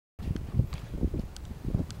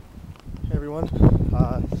everyone.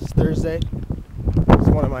 It's Thursday. It's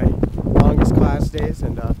one of my longest class days,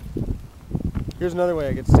 and here's another way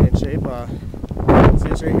I get to stay in shape. See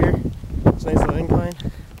this right here? It's a nice little incline.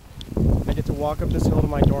 I get to walk up this hill to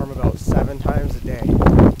my dorm about 7 times a day.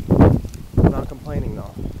 I'm not complaining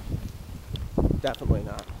though. Definitely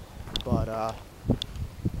not. But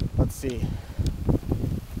let's see.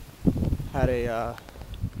 Had a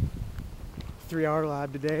 3-hour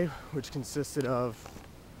lab today, which consisted of,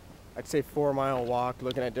 I'd say, 4-mile walk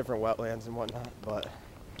looking at different wetlands and whatnot, but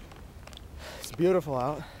it's beautiful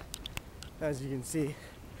out. As you can see,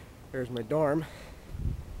 there's my dorm,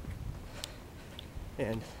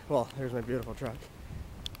 and well, there's my beautiful truck.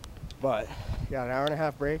 But got an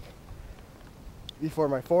 1.5-hour break before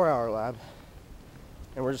my 4-hour lab,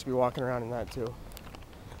 and we're just gonna be walking around in that too.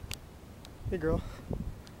 Hey girl.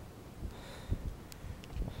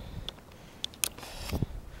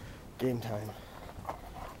 Game time.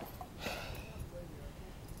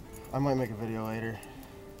 I might make a video later.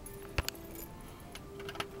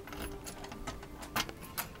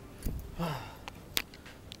 It's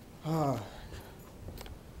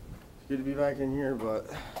good to be back in here, but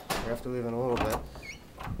I have to leave in a little bit.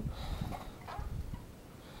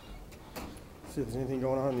 See if there's anything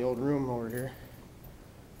going on in the old room over here.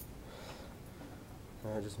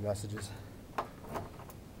 Just messages.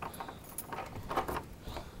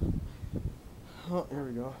 Oh, here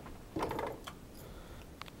we go.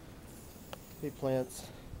 Hey, plants.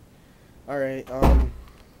 Alright, yeah,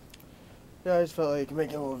 I just felt like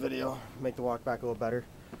making a little video, make the walk back a little better.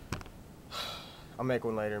 I'll make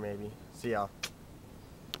one later, maybe. See y'all.